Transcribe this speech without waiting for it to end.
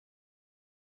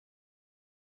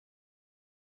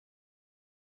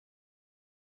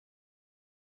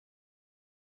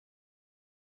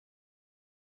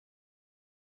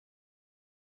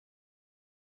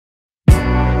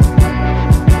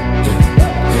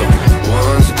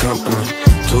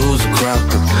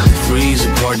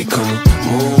party, come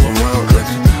move around like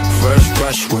a fresh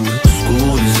fresh when the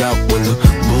school is out, when the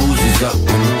booze is up,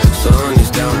 when the sun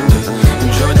is down.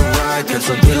 Enjoy the ride, got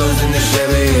some pillows in the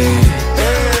Chevy.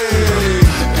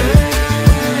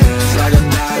 Slide or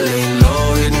die, laying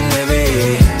low, hitting heavy.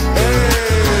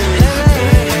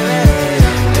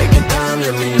 Take your time,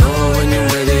 let me know when you're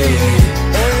ready.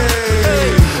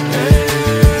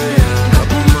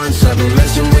 Couple months I've been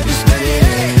messing with this steady.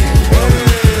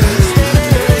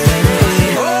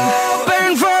 Open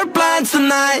for plans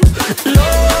tonight.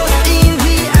 Lost in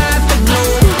the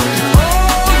afterglow. Oh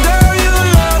girl, your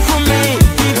love for me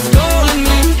keeps calling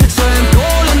me, so I'm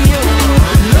calling you.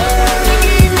 Love,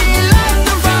 give me life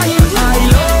to find. I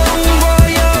long for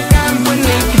your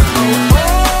company.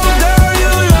 Oh girl,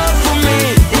 your love for me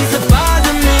is a part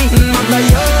of me, my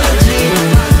biology.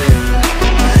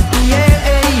 Yeah,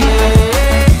 yeah,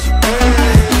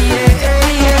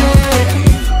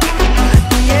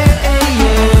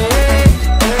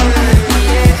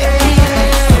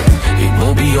 it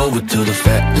won't be over till the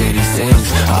fat lady sings.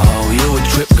 I owe you a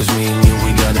trip, cause me and you,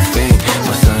 we got a thing.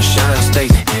 My sunshine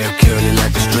state, hair curly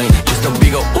like a string. Just a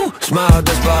big ol' ooh, smile,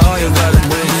 that's about all you gotta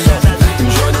bring. So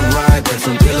enjoy the ride, got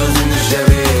some pillows in the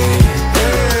Chevy.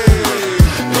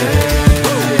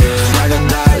 Slide or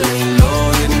die, laying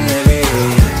low, hitting heavy.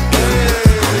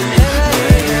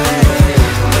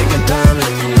 Take your time,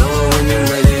 let me know when you're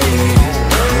ready.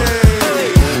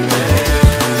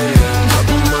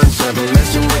 Couple months I've been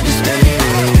messing with this steady.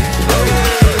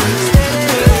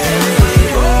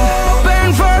 Open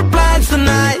for plans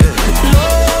tonight.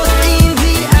 Lost in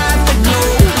the afterglow.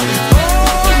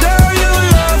 Oh girl, your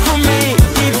love for me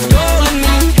keeps calling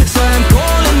me, so I'm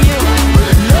calling you.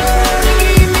 Love,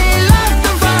 give me life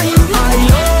to find. I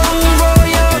long for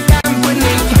your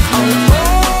company.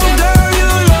 Oh girl,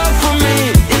 your love for me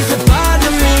is a part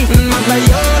of me, my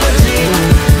biology.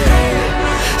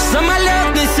 Самолет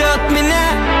несет меня,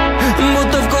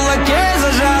 будто в кулаке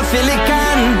зажав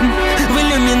великан. В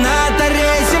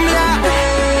иллюминаторе земля.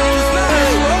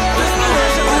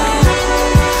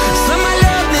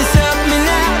 Самолет несет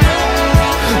меня,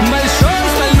 большой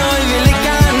стальной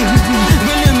великан. В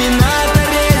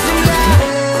иллюминаторе земля.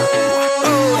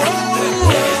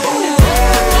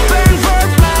 Open for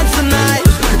plans tonight.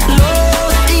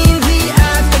 Lost in the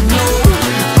afterglow.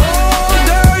 Oh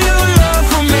girl, your love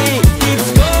for me keeps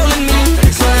calling me,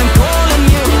 so I'm calling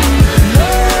you.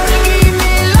 Love, give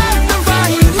me life to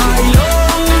find. I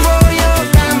long for your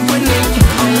company.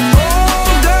 Oh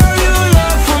girl, your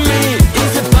love for me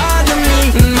is a part of me,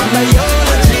 my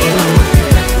biology.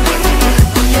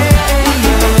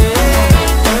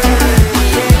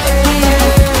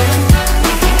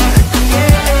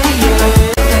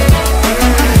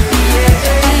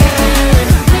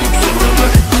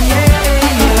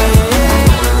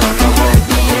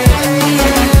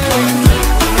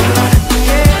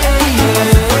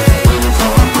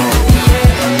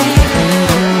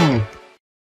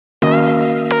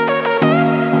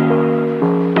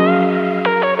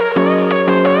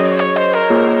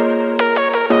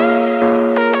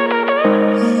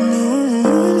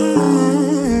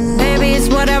 Baby, it's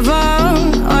whatever.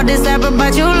 All this ever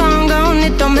but you long gone,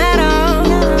 it don't matter.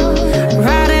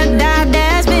 Ride or die,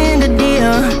 that's been the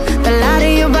deal. The light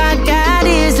of your back, I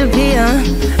disappear.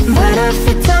 But if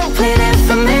you don't play that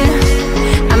for me,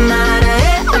 I'm out of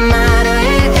it, I'm out of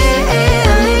it.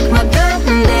 I lick my gun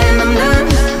and then I'm done.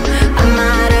 I'm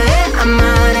out of it, I'm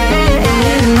out of it. And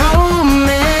there's no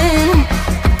man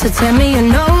to tell me you're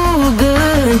no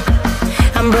good.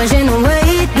 I'm brushing away,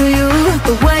 do you,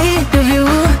 the weight of you,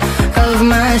 of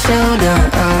my shoulders.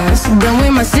 Done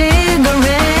with my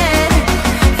cigarette,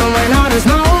 and when all the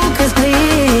smoke is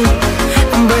clear,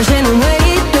 I'm brushing away,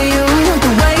 do you,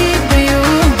 the weight of you,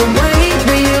 the weight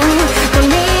of you. Don't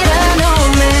need a no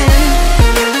man.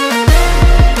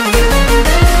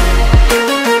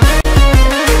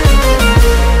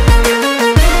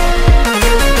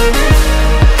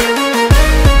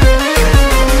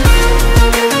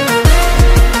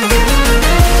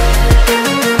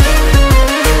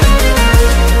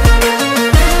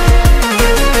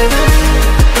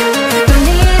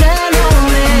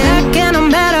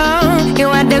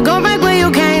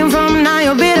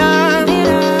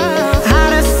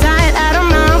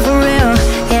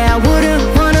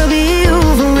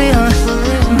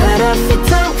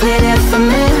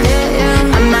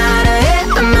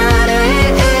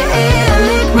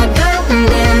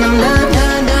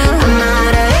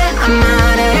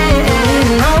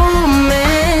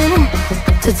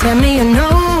 Tell me you're no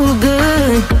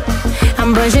good.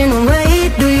 I'm brushing away,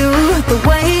 do you, the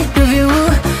weight of you,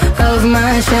 of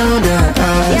my shoulders.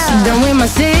 Done with my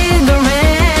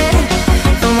cigarette,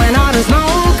 and when all the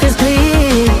smoke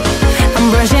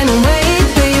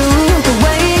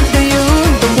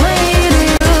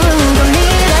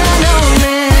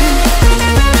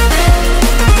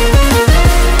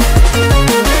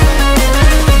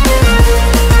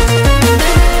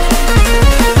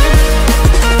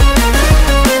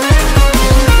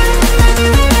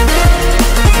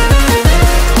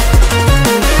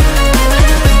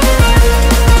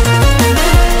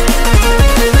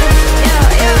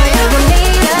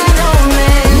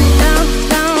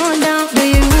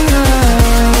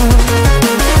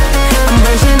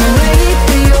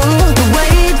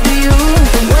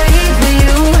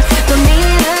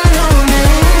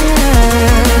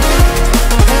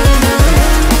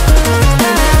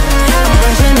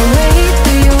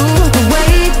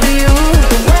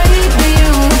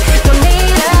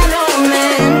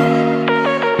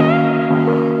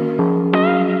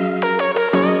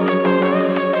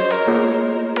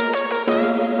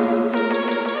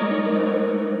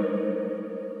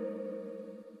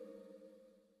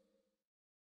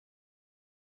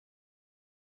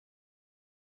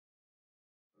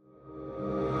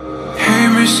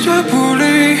Mr.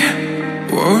 Bully,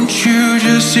 won't you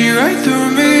just see right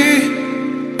through me?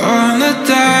 On the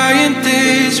dying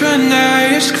days when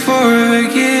I ask for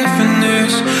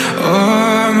forgiveness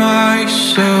or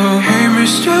myself. Hey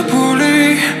Mr.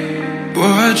 Bully,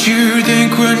 what you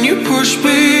think when you push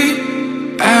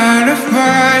me out of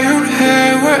my own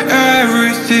head where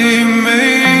everything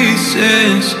made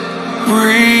sense?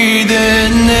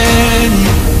 Breathing in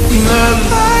the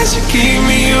lies that keep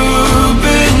me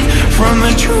open from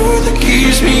the truth that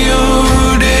keeps me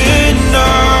holding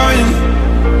on,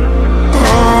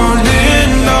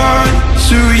 holding on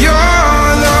to your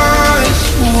loss.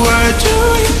 What do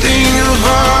you think you'll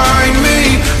find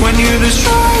me when you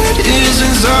destroy what is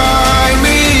inside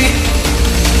me?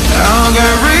 I'll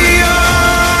carry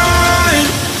on.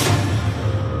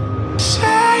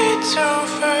 Say it's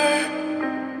over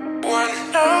when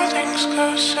nothing's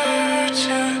closer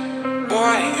to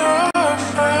what you're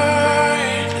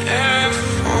fighting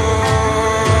for.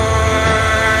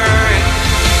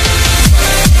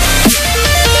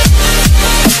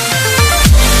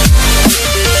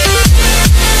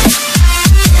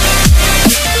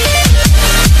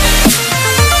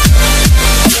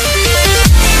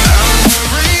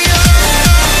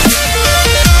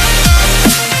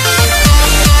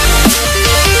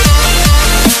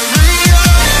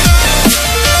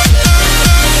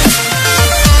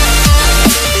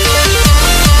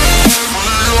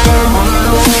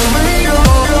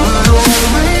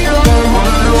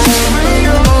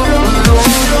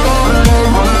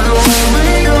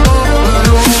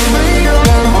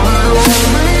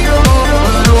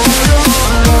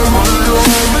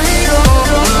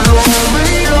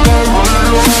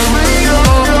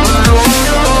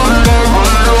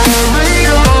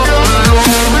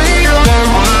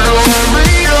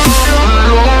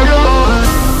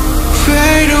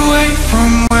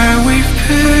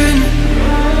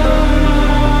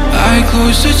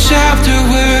 Close the chapter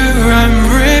where I'm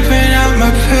ripping out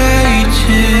my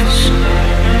pages.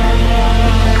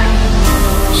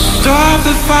 Stop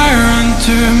the fire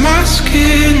under my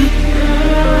skin,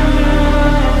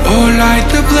 or light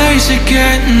the blaze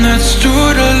again that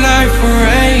stood alive for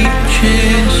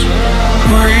ages.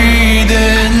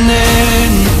 Breathing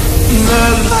in the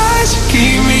lies that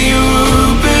keep me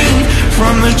open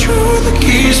from the truth that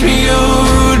keeps me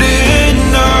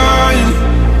holding on,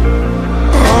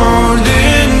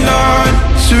 holding on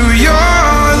to your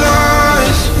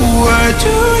loss. Where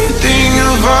do you think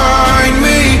you'll find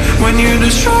me when you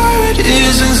destroy what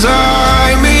is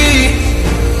inside me?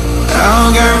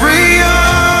 I'll carry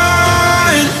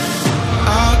on,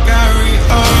 I'll carry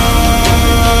on,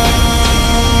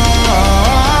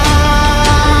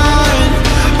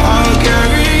 I'll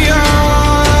carry on,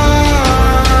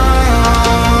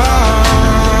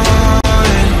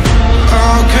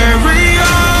 I'll carry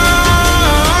on.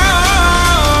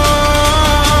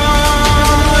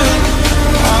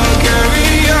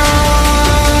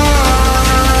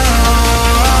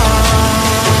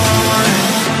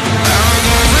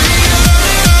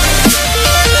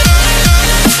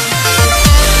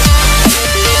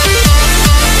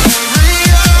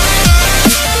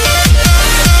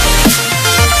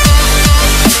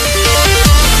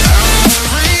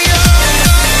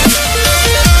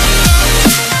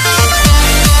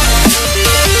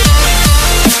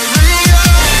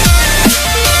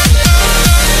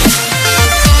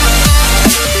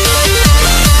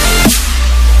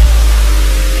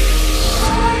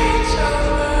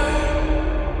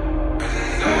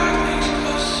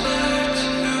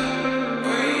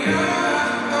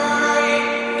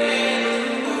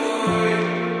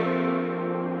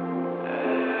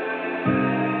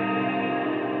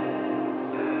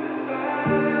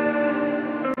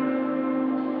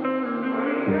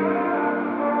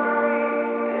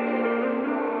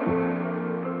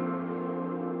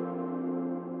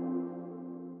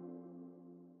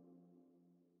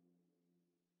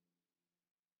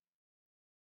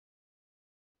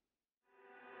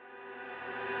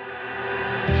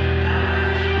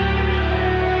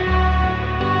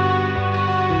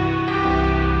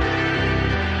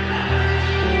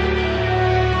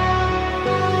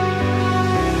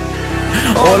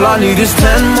 All I need is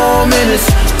 10 more minutes,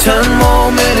 10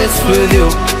 more minutes with you.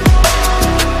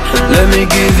 Let me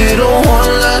give it a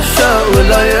one last shot.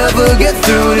 Will I ever get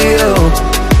through to you?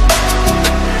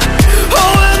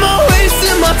 Oh, am I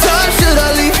wasting my time? Should I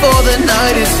leave for the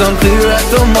night? It's unclear at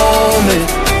the moment.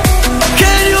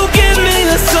 Can you give me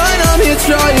a sign? I'm here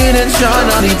trying and trying.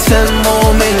 I need 10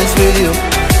 more minutes with you.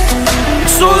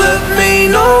 So let me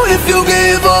know if you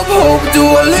gave up hope. Do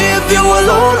I leave you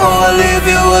alone or I leave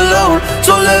you alone?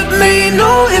 So let me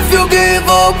know if you gave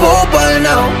up hope by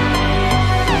now.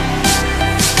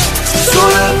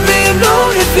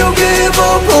 if you give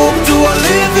up hope. Do I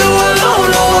leave you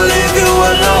alone or leave you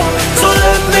alone? So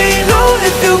let me know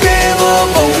if you give up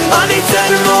hope. I need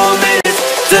 10 more minutes,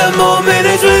 10 more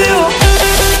minutes with you.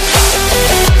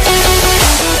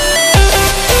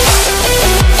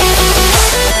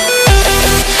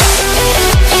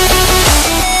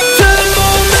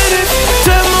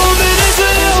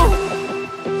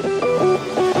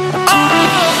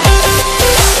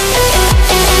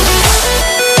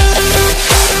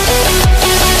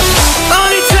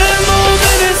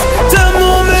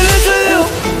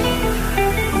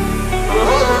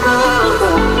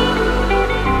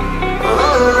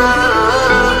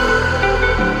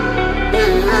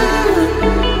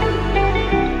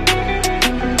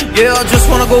 Yeah, I just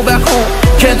wanna go back home.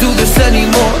 Can't do this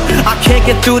anymore. I can't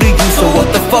get through to you, so what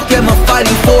the fuck am I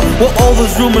fighting for? Were all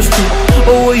those rumors true?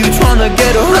 Or were you trying to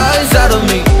get a rise out of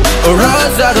me? A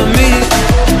rise out of me?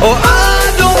 Or I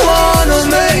don't wanna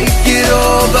make it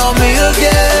all about me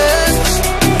again.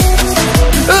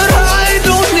 But I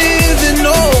don't even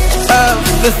know half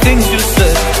the things you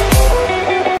said.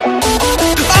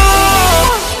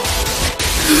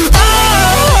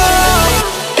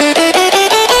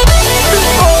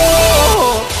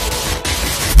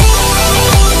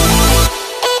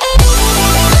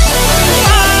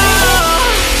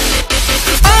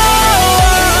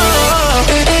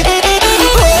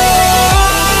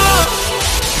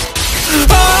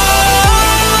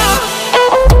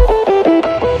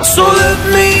 So let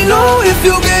me know if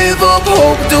you gave up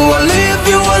hope. Do I leave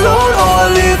you alone or I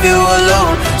leave you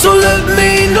alone? So let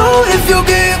me know if you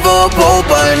gave up hope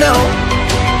by now.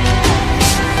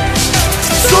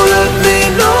 So let me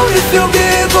know if you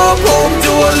gave up hope.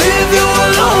 Do I leave you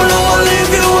alone or I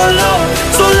leave you alone?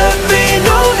 So let me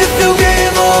know if you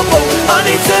gave up hope. I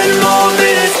need 10 more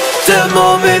minutes, 10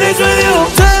 more minutes with you.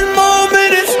 10 more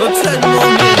minutes, or 10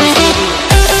 more minutes with you.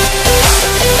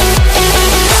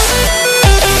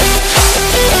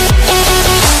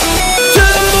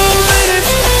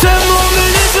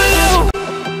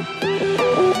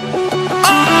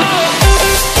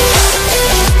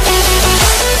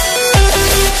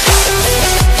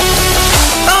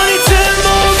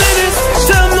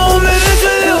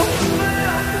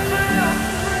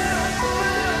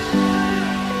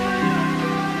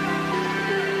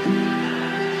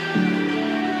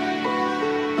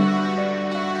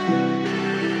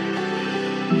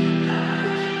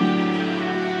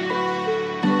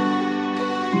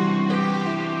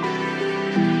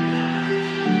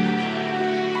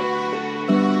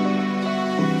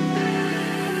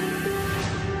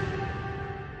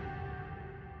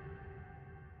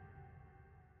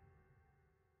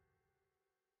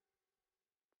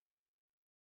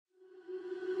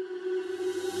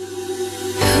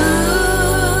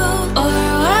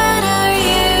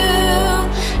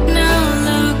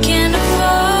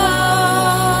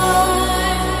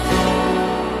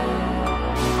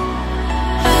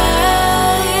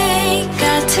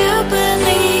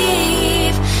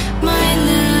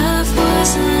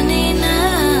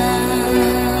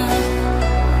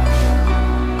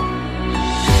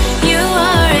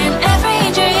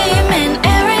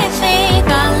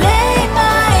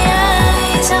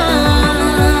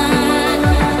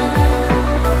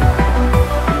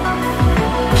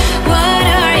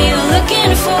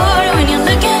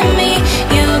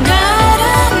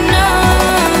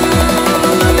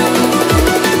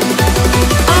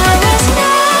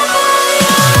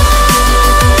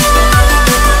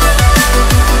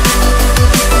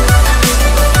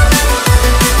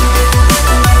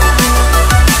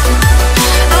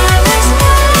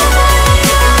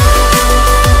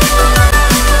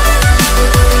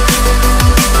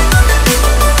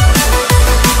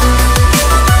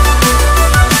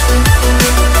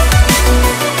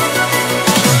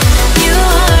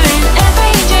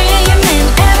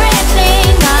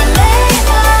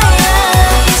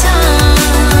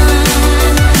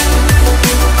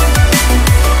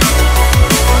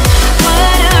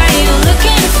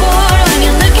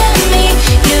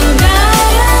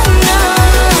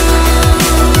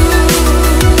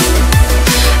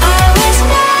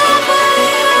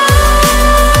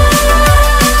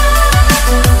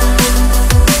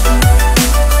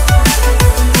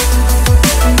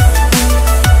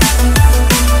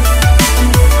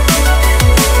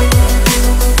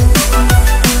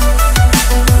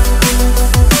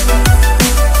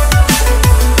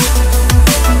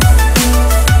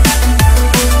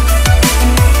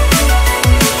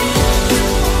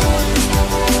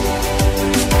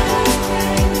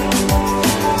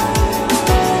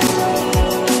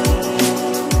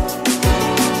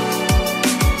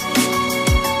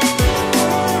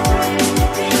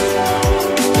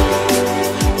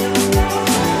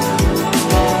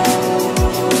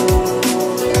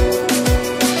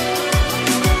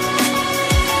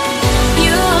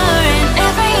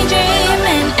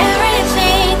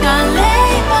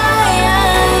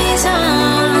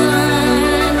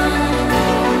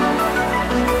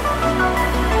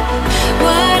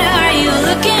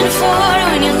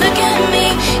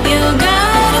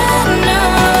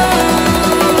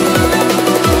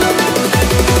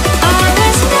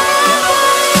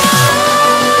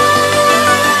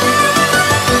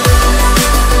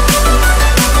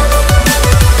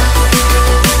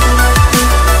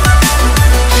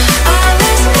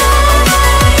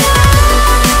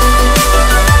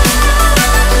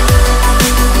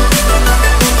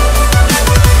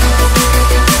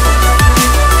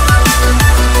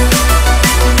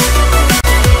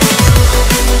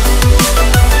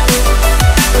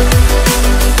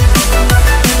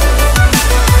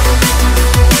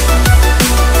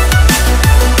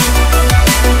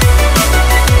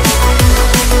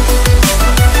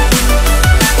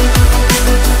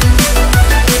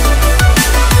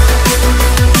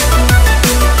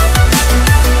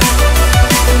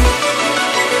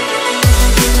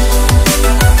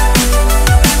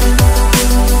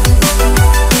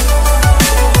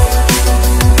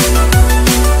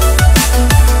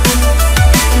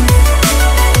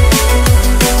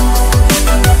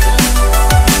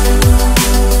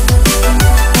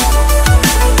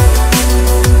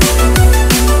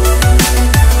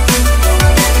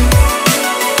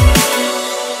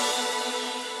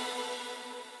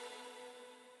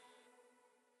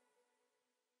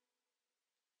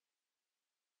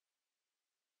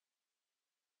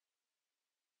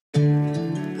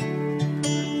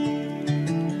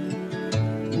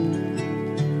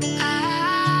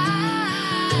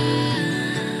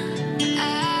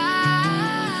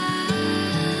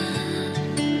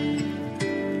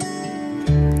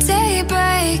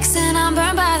 mistakes and I'm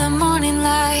burned by the morning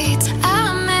light. I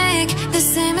make the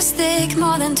same mistake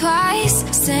more than twice.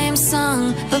 Same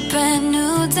song, but brand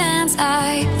new dance.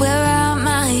 I wear out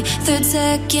my third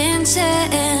second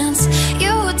chance.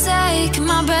 You take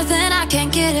my breath and I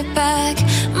can't get it back.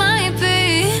 Might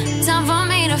be time for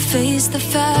me to face the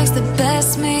facts. The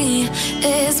best me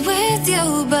is with you,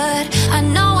 but I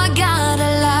know I got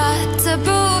a lot to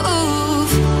prove.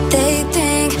 They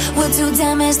think we're too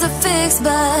damaged to fix,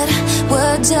 but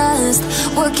we're just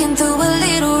working through a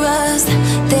little rust.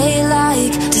 They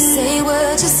like to say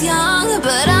we're just young,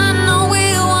 but I know we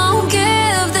won't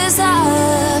give this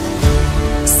up.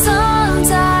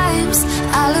 Sometimes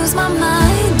I lose my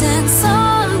mind, and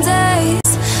some days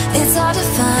it's hard to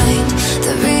find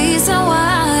the reason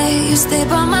why you stay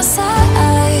by my side.